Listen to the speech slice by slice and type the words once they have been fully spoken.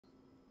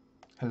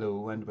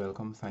Hello and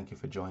welcome. Thank you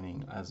for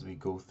joining as we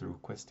go through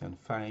question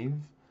 5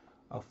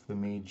 of the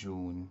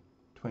May-June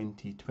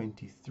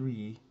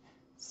 2023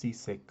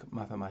 CSEC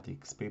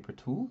Mathematics Paper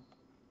 2.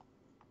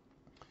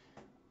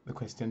 The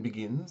question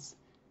begins,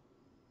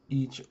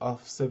 each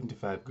of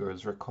 75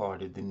 girls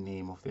recorded the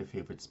name of their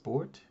favorite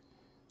sport.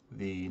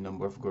 The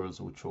number of girls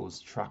who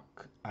chose track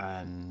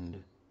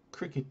and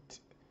cricket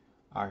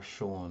are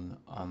shown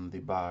on the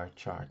bar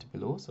chart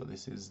below. So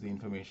this is the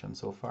information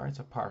so far. It's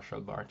a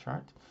partial bar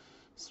chart.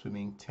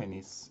 Swimming,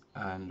 tennis,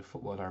 and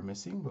football are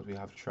missing, but we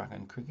have track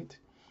and cricket.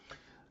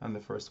 And the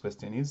first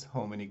question is,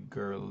 how many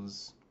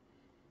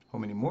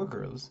more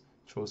girls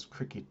chose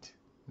cricket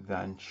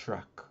than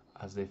track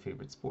as their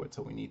favorite sport?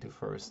 So we need to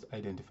first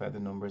identify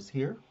the numbers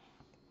here.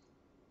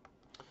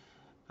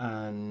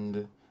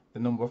 And the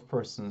number of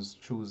persons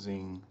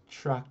choosing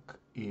track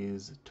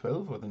is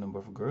 12, or the number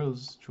of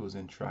girls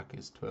choosing track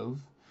is 12.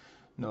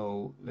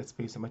 Now let's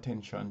pay some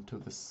attention to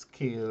the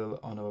scale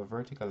on our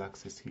vertical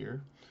axis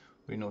here.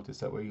 We notice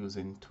that we're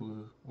using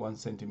 1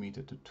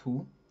 centimeter to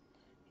 2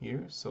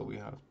 here. So we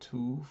have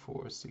 2,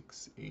 4,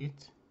 6,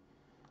 8.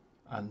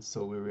 And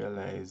so we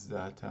realize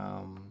that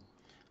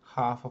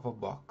half of a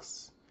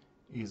box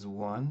is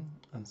 1.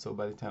 And so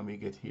by the time we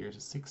get here to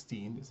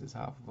 16, this is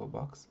half of a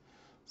box.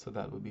 So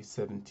that would be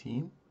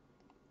 17.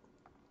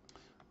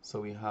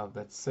 So we have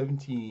that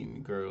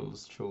 17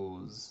 girls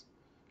chose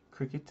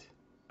cricket.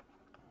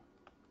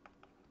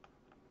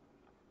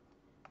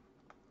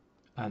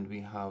 And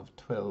we have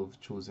 12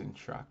 choosing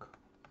track.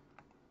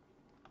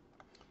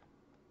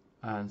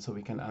 And so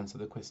we can answer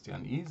the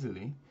question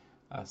easily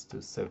as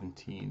to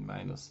 17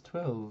 minus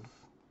 12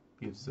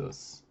 gives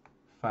us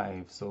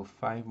 5. So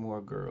 5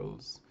 more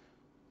girls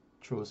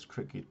chose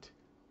cricket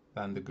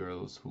than the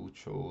girls who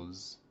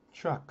chose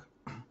track.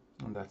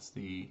 And that's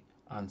the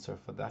answer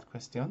for that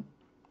question.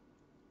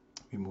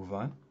 We move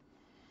on.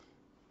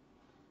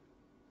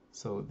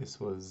 So this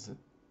was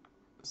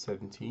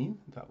 17,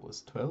 that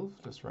was 12,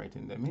 just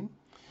writing them in.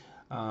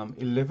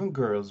 11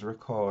 girls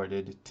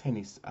recorded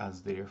tennis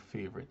as their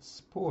favorite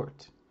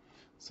sport.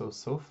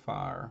 So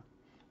far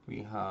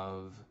we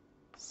have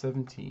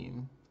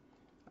 17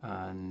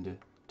 and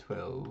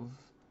 12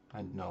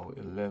 and now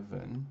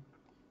 11.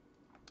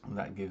 And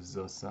that gives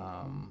us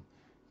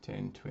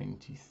 10,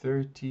 20,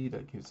 30.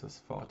 That gives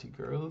us 40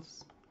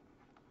 girls.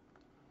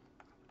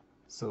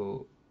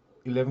 So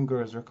 11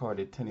 girls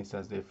recorded tennis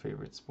as their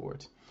favorite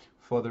sport.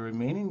 For the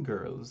remaining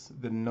girls,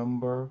 the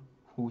number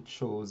who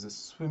chose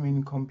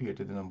swimming compared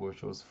to the number who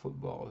chose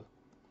football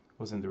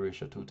was in the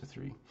ratio 2 to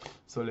 3.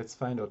 So let's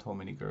find out how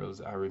many girls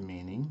are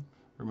remaining.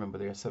 Remember,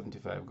 there are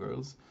 75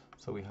 girls.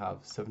 So we have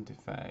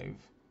 75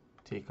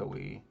 take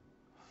away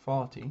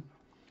 40,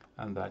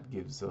 and that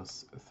gives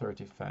us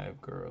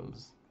 35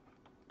 girls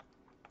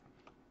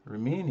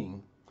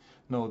remaining.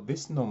 Now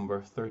this number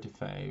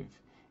 35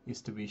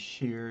 is to be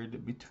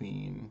shared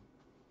between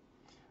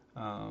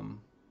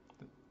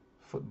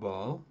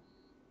football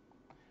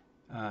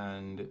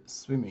and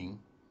swimming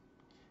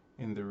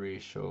in the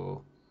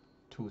ratio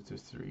 2 to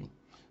 3.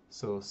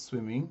 So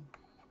swimming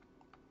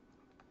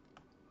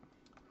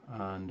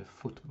and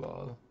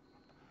football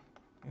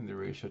in the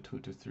ratio 2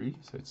 to 3.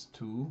 So it's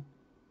 2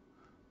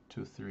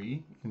 to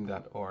 3 in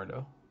that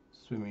order,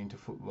 swimming to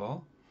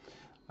football.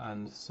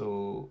 And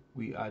so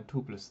we add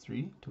 2 plus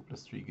 3. 2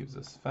 plus 3 gives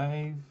us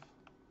 5.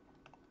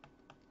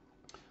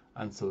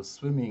 And so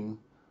swimming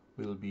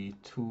will be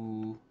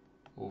 2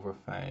 over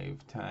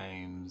 5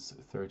 times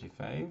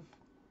 35.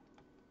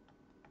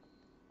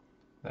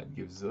 That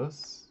gives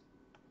us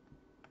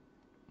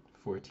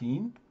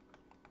 14.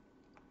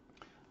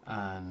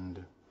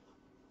 And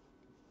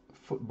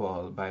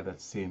football, by that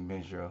same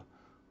measure,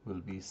 will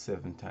be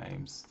 7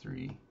 times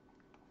 3,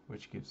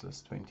 which gives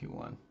us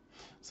 21.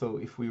 So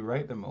if we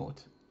write them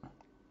out,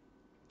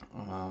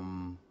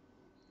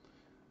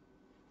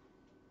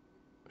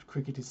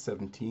 cricket is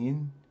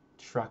 17,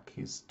 track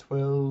is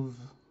 12,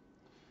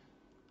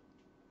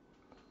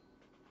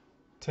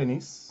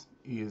 tennis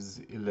is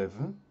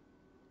 11,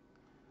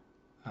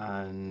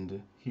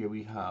 and here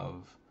we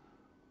have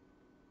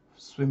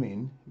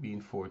swimming being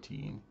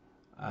 14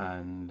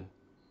 and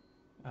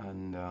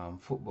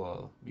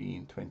football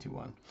being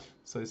 21.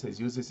 So it says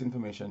use this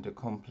information to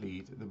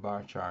complete the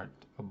bar chart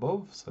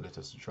above. So let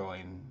us draw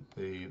in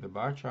the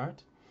bar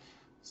chart.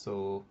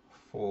 So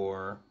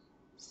for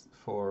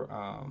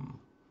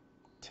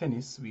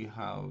tennis we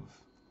have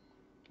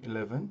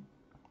 11.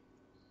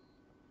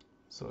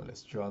 So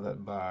let's draw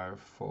that bar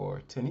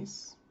for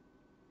tennis.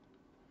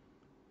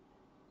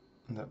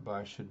 And that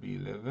bar should be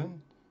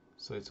 11.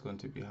 So it's going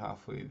to be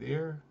halfway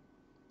there.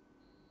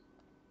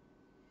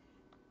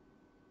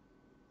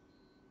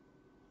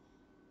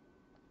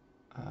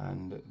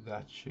 And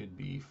that should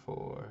be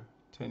for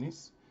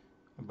tennis.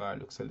 The bar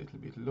looks a little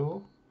bit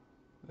low.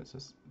 Let's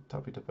just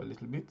top it up a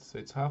little bit. So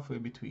it's halfway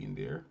between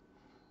there.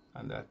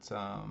 And that's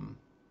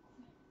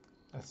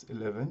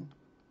 11.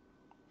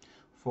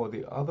 For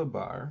the other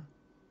bar,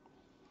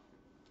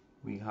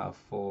 we have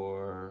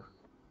for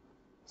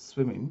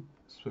swimming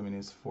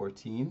is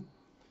 14,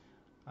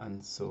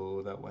 and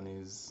so that one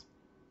is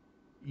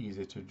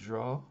easy to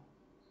draw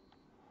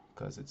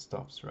because it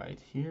stops right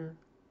here.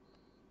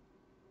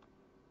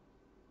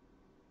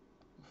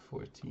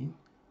 14,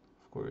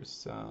 of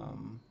course,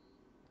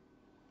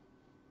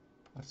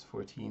 that's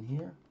 14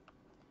 here,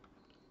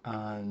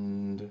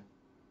 and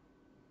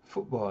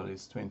football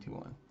is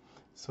 21.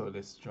 So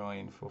let's draw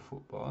in for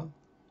football.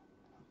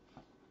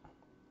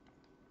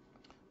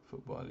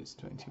 Football is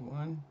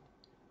 21.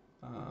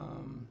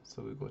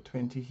 So we go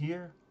 20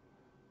 here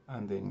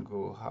and then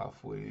go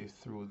halfway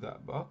through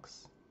that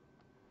box,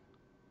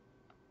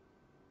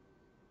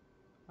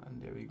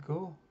 and there we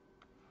go,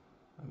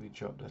 and we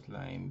drop that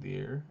line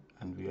there,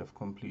 and we have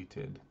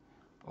completed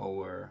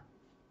our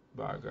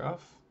bar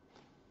graph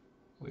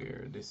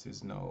where this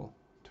is now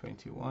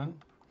 21.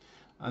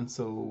 And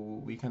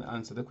so we can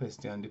answer the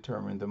question,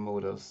 determine the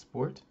modal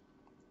sport.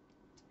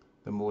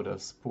 The modal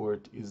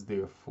sport is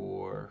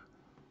therefore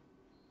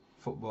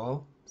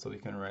football, so we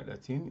can write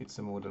that in. It's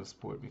a modal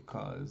sport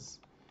because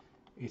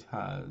it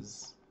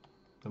has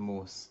the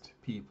most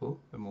people,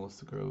 the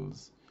most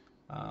girls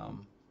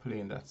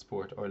playing that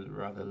sport, or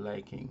rather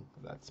liking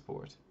that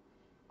sport.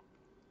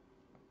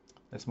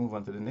 Let's move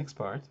on to the next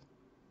part.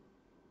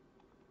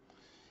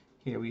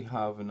 Here we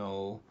have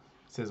now,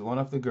 it says one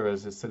of the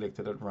girls is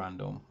selected at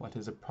random. What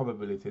is the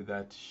probability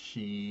that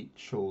she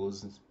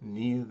chose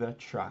neither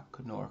track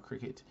nor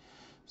cricket?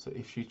 So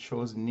if she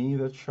chose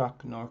neither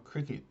track nor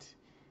cricket,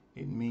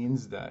 it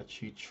means that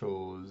she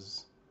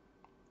chose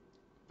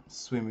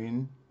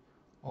swimming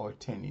or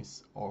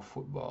tennis or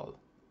football,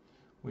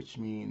 which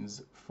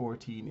means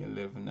 14,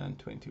 11, and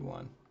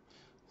 21.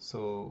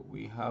 So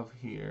we have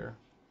here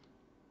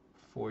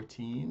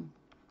 14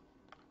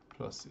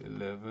 plus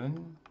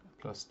 11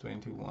 plus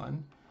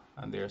 21,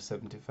 and there are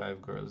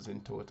 75 girls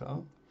in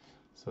total.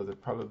 So the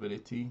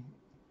probability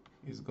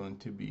is going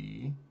to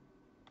be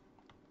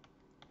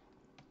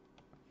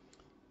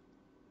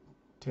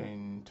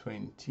 10,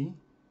 20,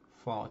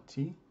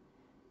 40,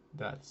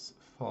 that's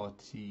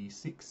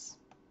 46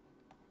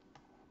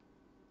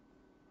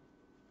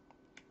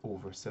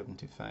 over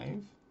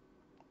 75,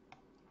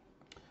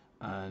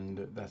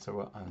 and that's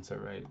our answer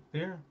right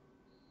there.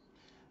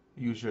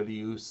 Usually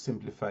you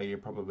simplify your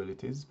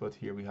probabilities, but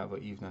here we have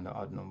an even and an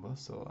odd number,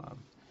 so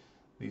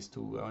these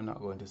two are not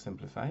going to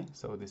simplify.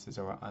 So this is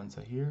our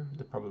answer here.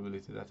 The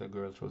probability that a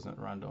girl chosen at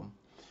random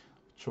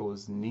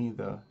chose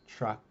neither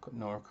track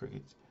nor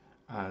cricket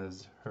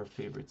as her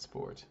favorite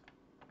sport.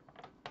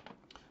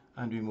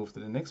 And we move to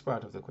the next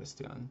part of the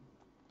question,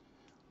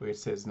 where it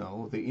says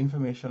now the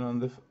information on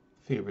the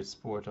favorite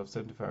sport of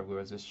 75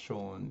 girls is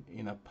shown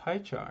in a pie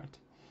chart.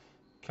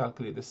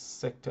 Calculate the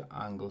sector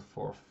angle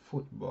for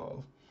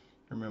football.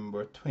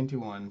 Remember,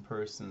 21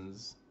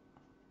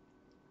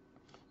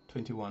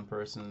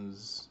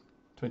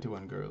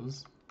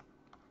 girls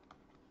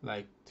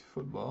liked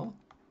football.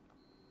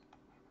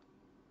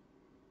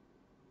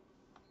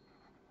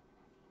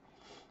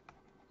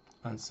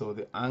 And so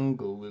the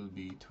angle will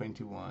be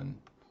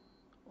 21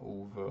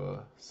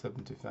 over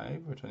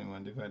 75, or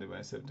 21 divided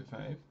by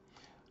 75.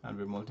 And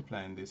we're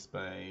multiplying this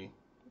by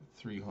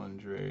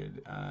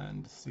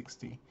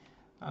 360.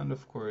 And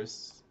of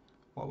course,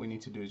 what we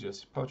need to do is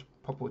just pop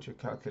out your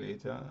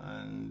calculator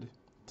and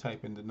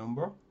type in the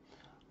number.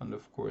 And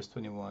of course,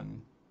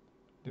 21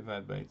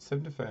 divided by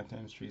 75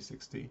 times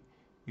 360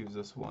 gives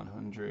us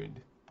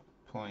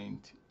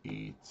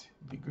 100.8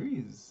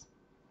 degrees.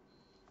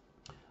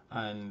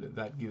 And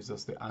that gives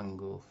us the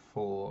angle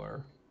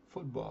for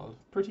football.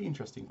 Pretty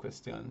interesting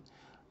question.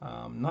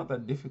 Not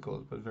that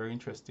difficult, but very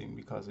interesting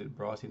because it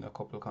brought in a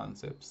couple of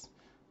concepts.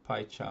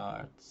 Pie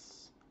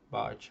charts,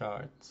 bar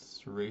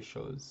charts,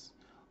 ratios,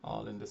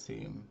 all in the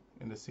same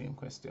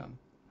question.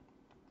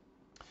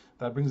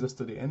 That brings us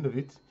to the end of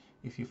it.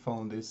 If you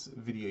found this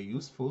video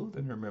useful,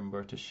 then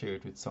remember to share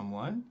it with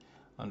someone.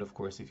 And of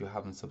course, if you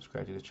haven't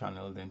subscribed to the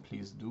channel, then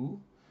please do.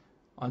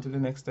 Until the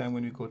next time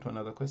when we go to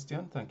another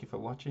question, thank you for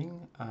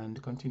watching and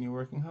continue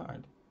working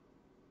hard.